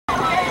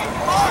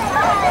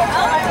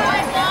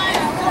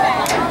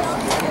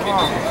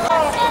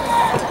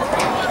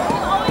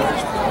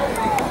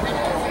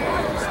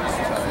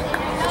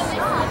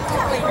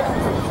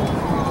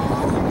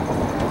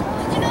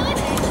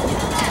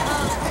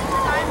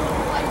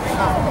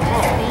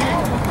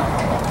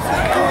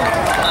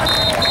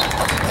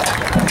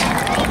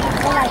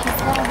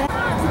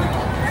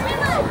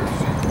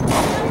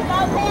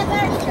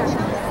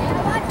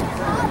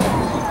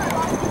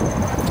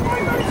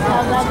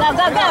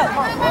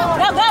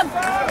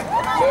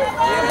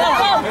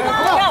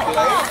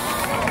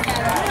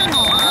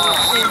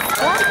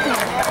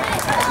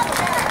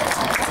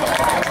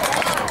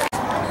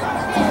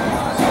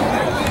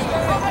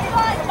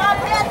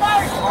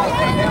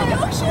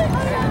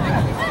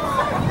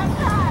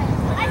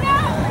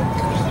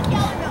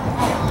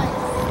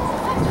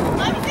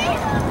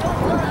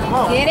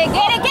Get it,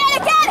 get it, get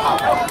it, get it!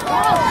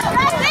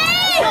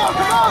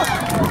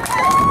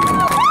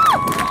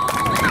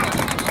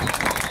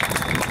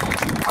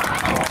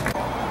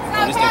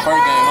 This is their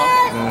first game, huh?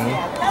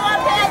 Come on,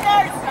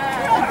 Panthers!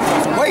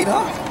 Some weight,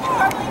 huh?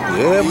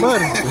 Yeah,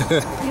 buddy.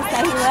 You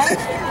say he what?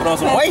 Put on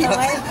some weight.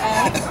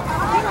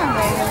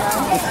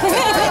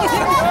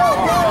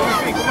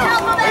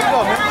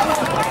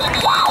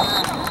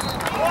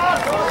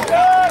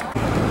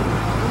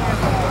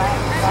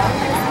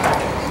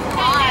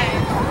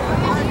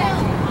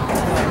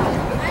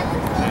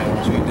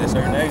 At a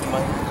certain age,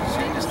 man,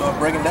 she just start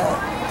breaking down.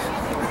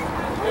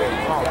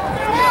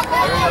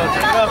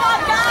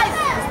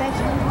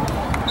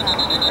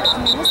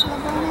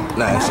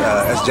 Nah,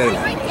 that's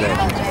Jalen.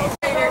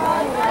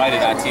 Why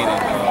did I tell him?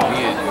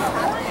 Yeah.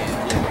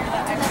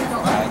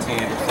 I tell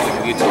him so we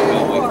can get you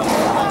away from the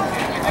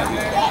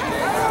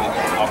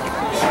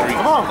street.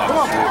 Come on, come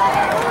on.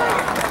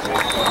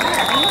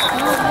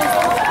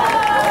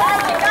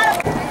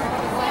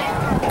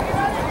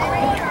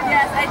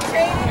 Yes, I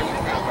traded.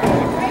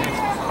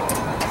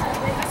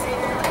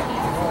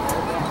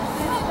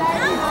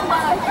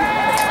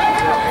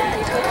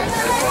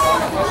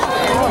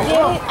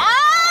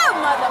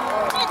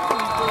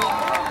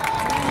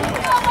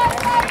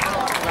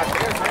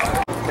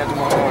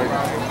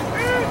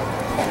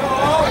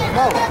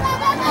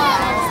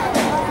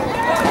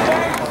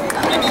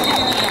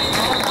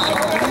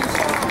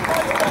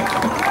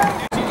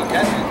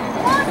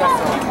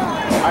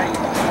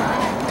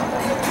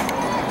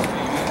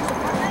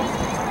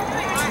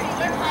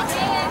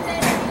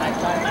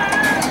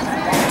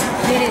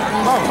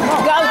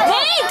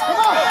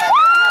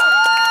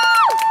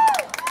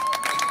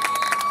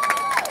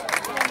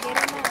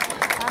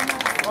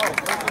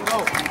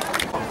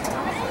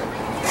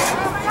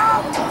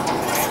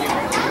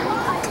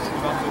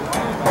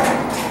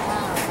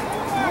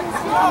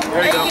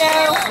 There you go.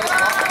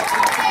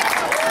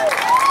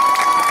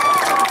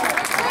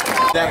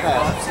 That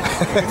pass.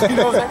 You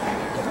know what I'm saying?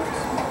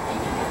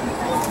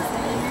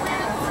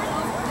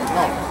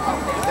 No.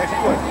 Next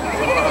one.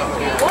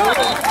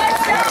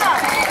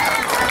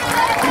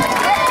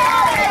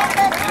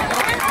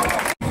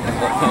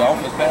 Off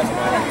his pass,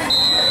 man.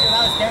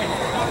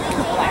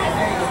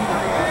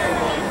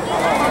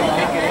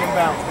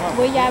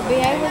 Will y'all be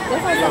able to?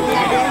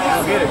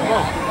 Get it, come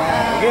on.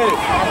 Get it.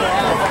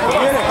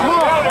 Get it, come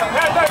on.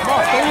 Come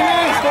on, stay in your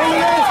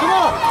lane, come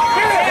on.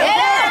 Get it.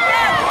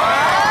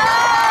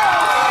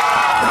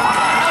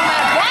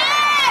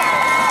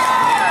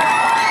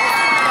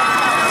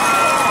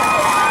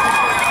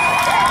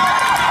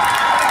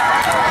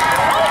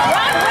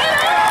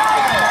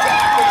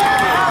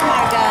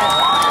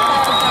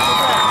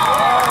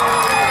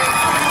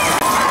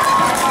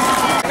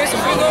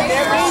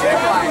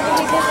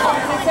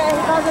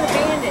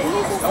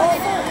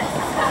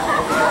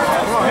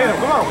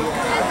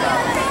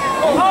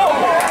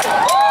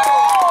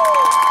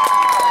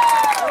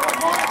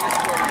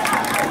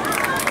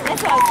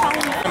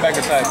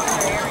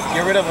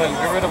 Get rid of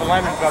a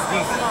lineman about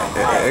deep.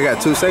 Yeah, they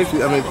got two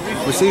safety. I mean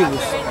receivers.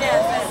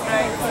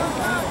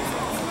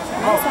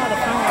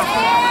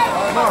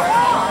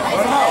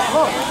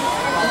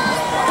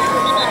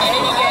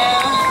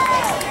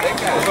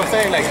 That's what I'm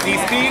saying, like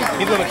DC,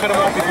 he's gonna cut him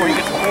off before he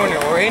gets the corner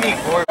or any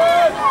or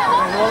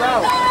roll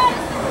out.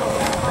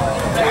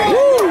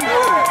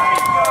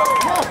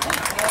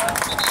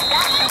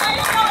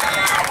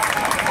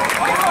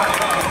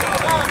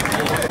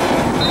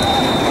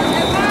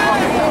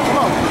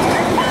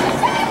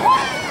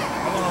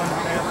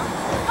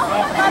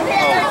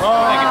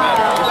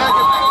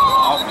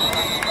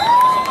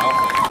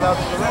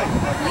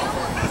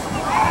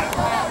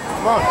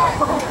 Come on.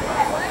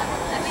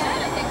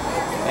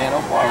 Man,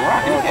 oh boy,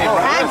 rock. Get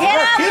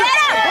up! Get up!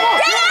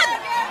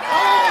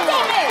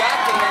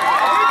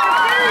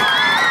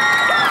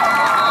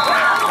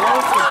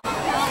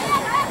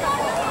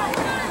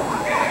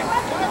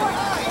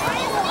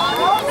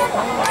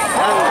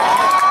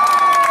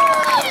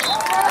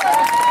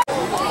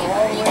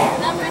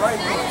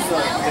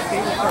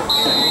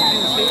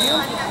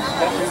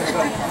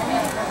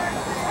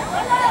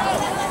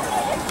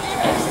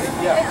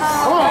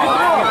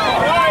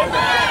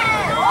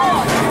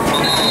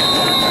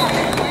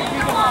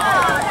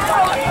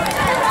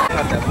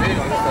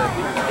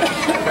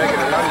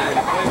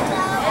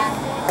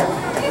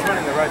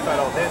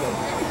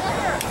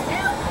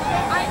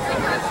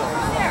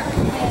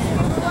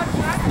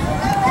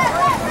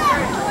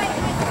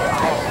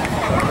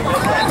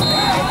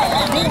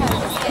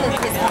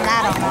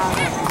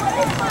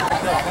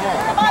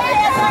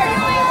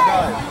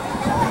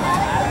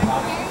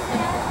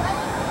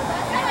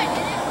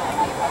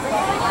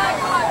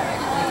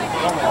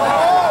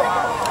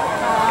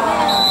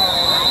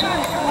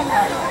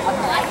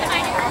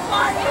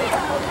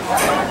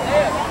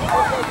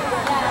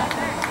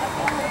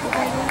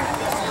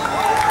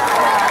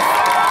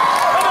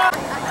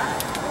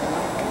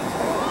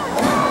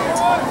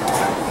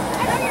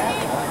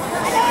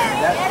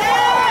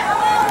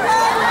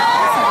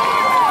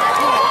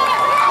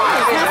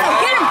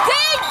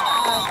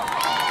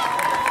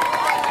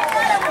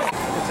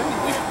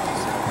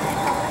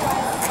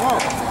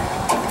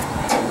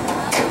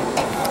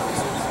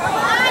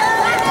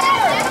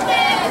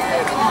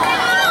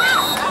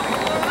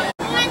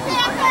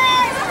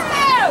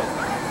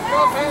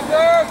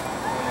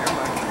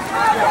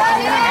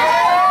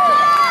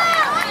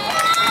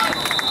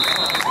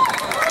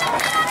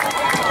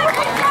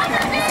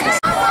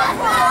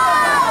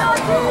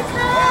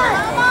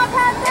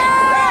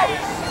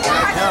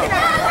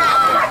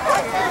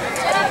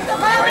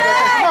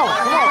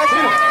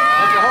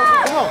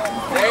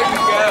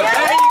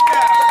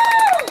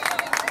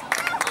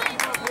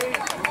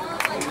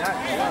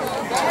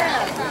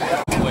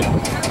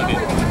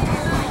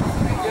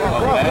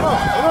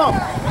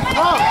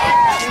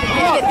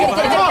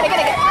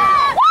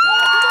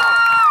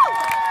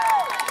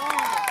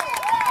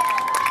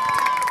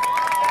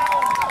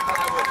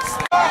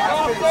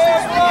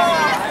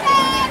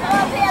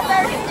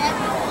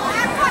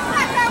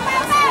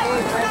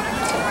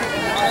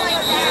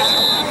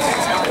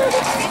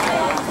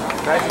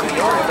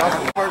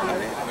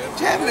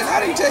 Chapman, I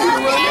didn't tell you to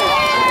run that.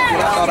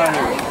 I thought I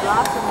heard.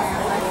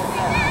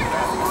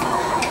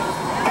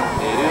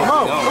 Come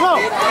on, come on,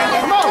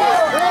 come on.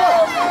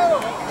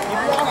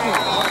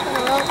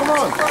 Come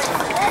on.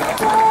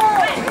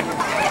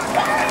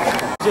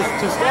 Just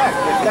to stack.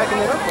 They're stacking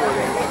it up for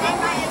you.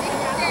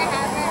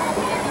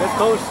 This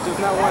coach does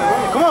not want to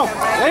run it. Come on.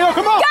 Leo,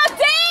 come on. Go,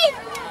 Steve!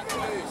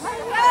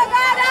 Go,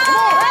 go, go!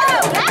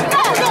 Let's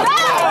go! Go!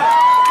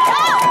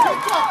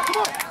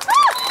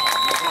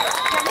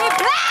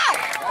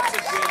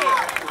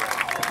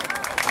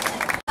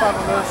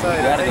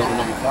 You gotta go to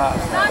number 5.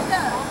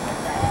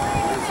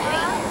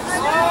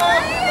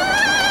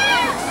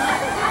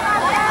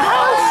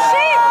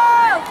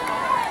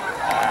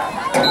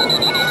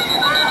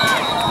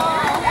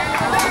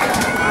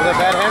 Was that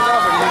bad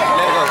handoff or did you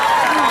let it go?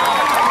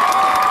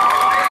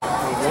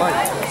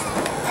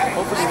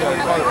 Hopefully they don't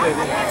call it play,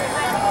 didn't they?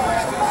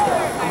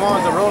 Come on,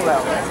 it's a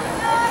rollout.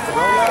 It's a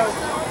rollout.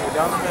 We're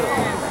down the middle.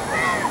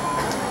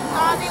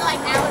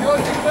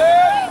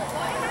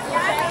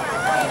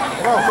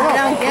 Come on, come on.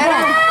 Don't get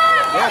him.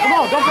 Yeah, come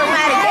on, don't break it.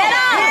 Get him.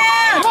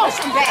 Come on.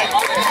 Push him back.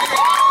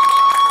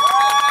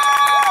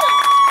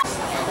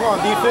 Come on,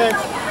 defense.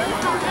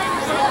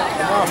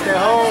 Come on, stay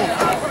home.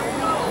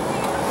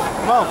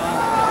 Come on.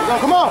 Come on.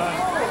 Come on.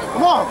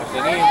 Come on. Come on.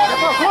 Hit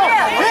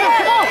him.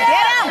 Come on.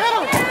 Get him. Hit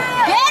him.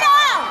 Get him.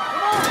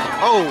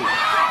 Oh.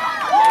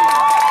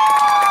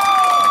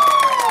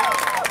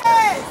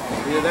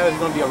 Yeah, that was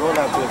going to be a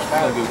rollout to his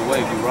pass. Give it away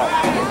if you're right.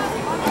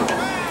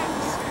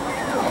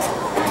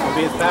 It's going to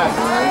be his pass.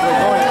 He's going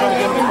to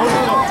get him the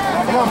coach.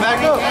 Come on, back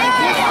up.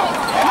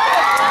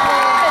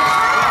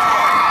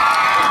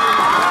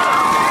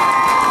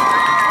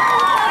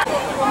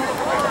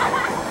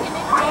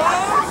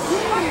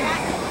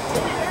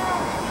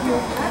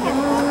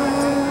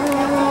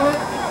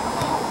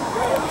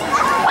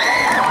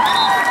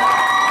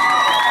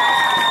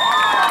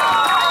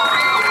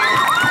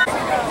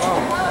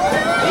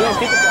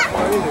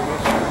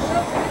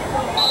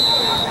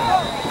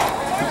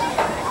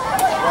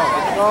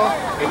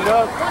 Give it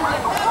up. Come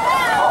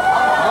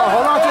on,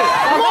 hold on to it.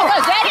 Come on. Go,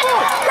 Jaden.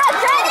 Go,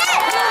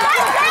 Jaden. Go,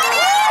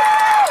 Jaden.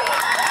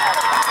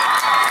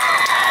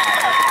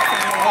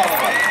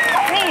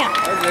 Damn.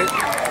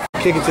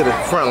 Kick it to the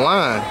front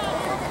line.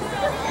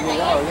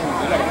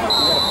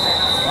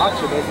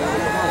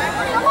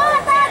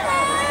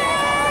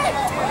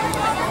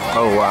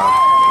 Oh, wow.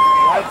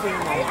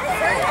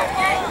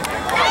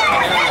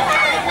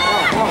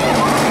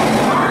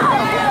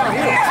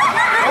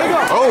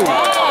 Oh.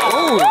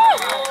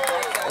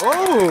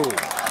 Oh!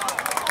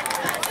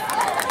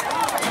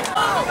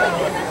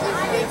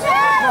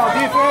 Come on,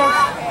 defense.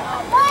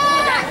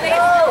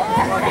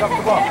 Come on, get off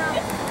the ball.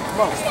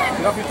 Come on,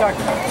 get off your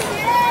tackle.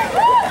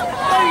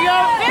 There you go.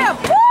 Get him.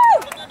 Woo!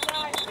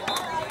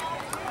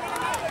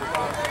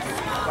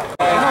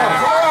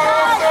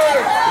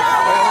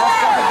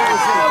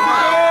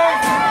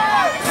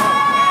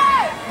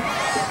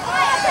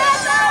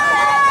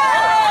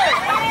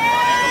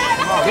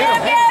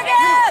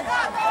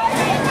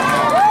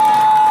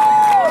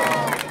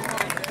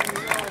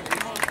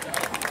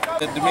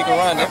 To make a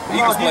run, the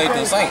Eagles played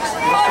the Saints.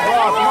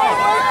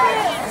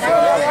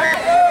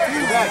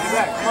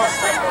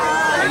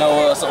 I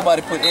know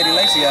somebody put Eddie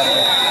Lacy out of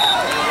there.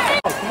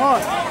 Come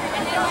on.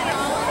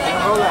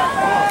 Roll out.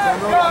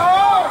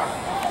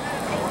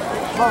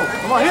 Come on.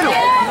 Come on, hit him.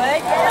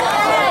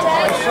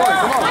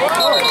 Come on.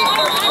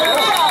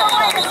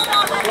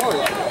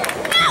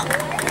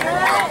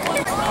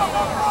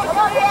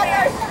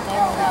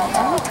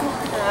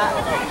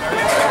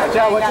 Watch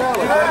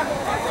out.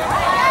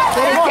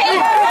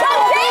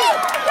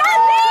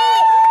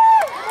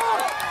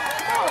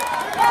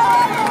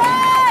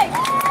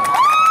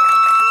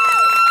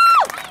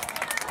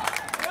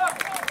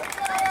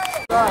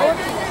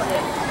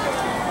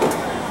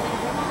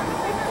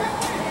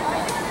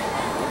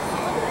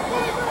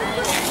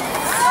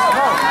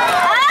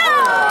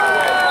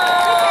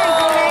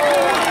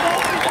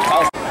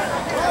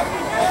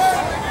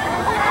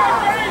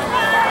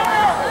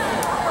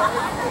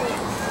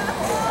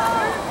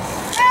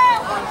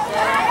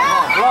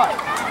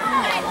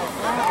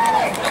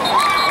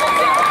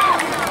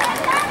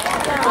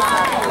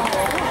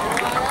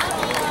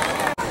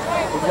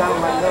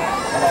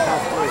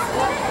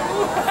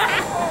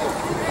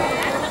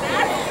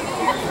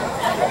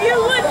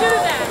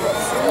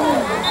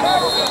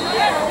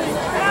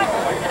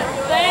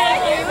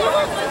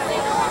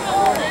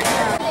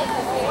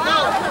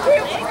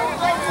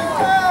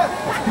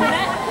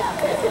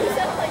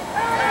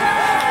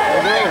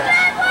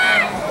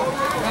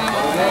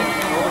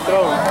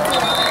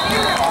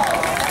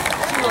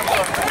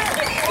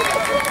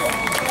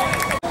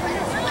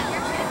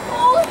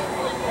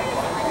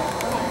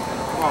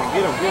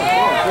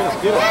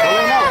 Get him. Go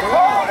in out.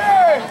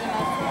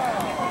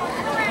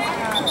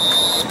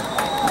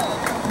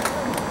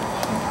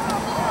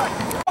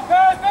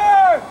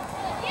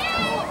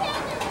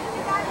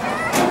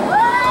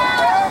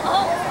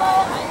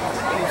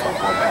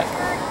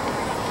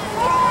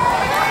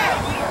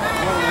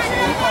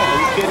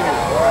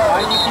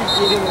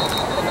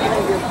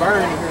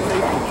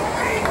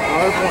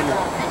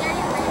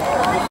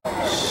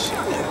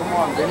 Come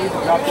on, they need to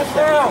drop this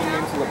 17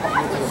 into the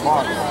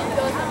box.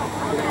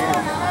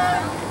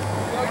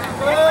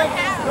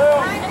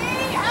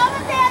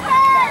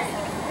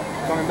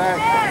 Coming back.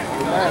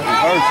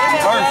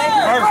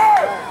 Reverse.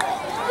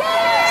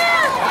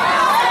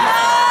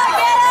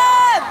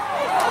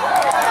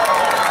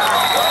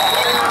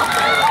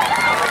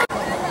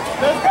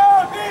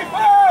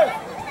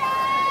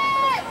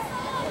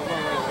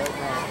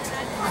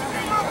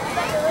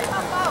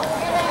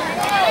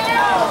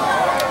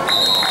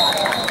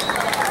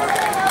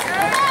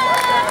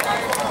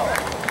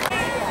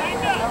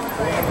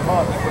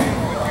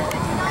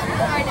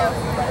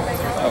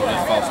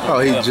 Oh,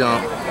 he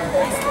jumped.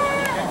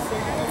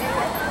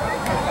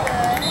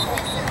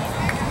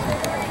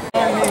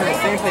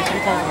 Same play 3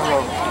 times in a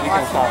row. You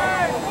can stop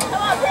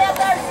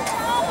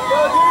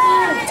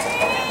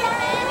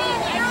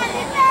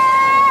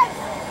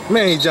it.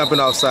 Man, he jumping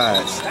off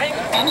sides.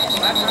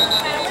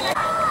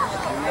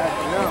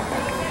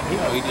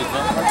 He just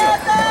jumped.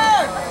 Let's go.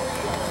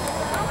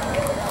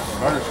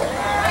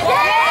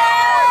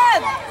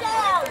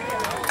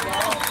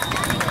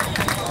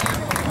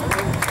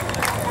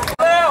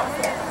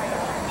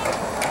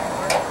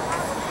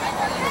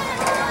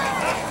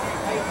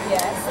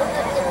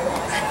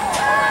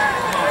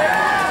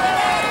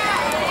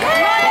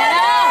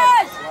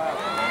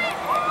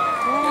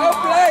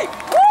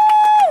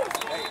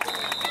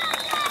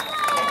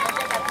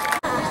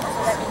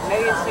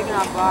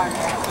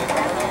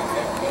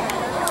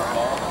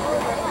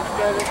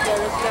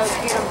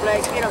 Get him,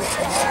 Blake. Get him. It's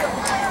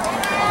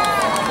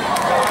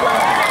your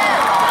birthday!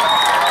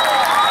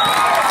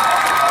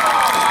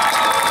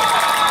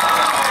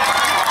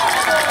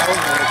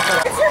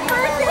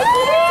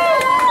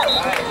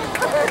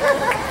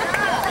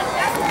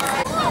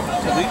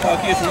 We call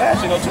kids from last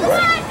year, too,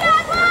 right?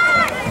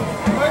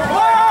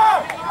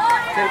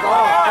 Take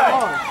off. Come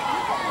on.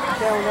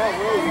 Down that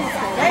road.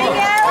 There you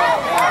go.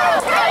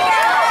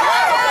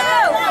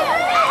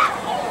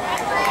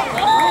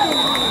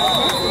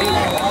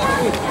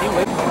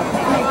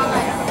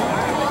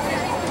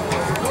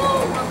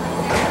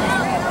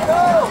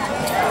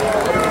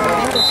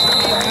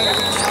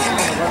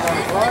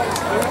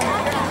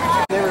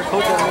 They were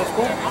coach at middle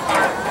school.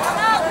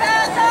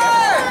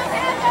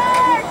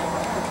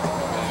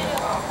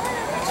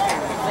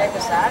 Stay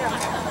beside him.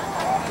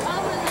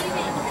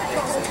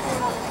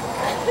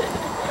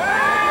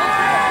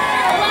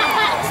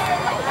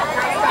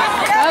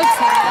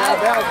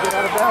 Get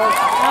out of bounds.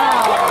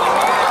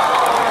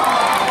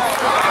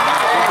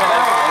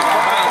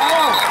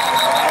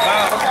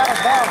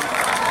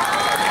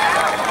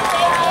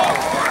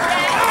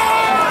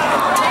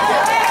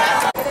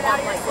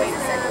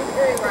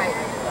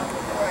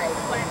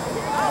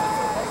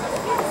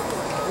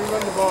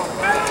 Rerun the ball.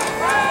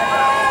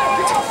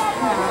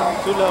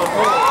 Too low.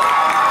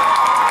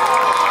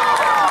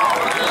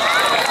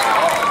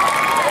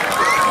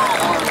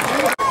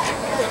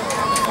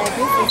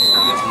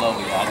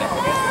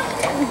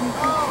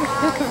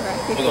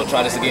 We're gonna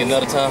try this again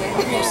another time.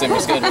 We're gonna send me a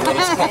schedule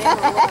another time.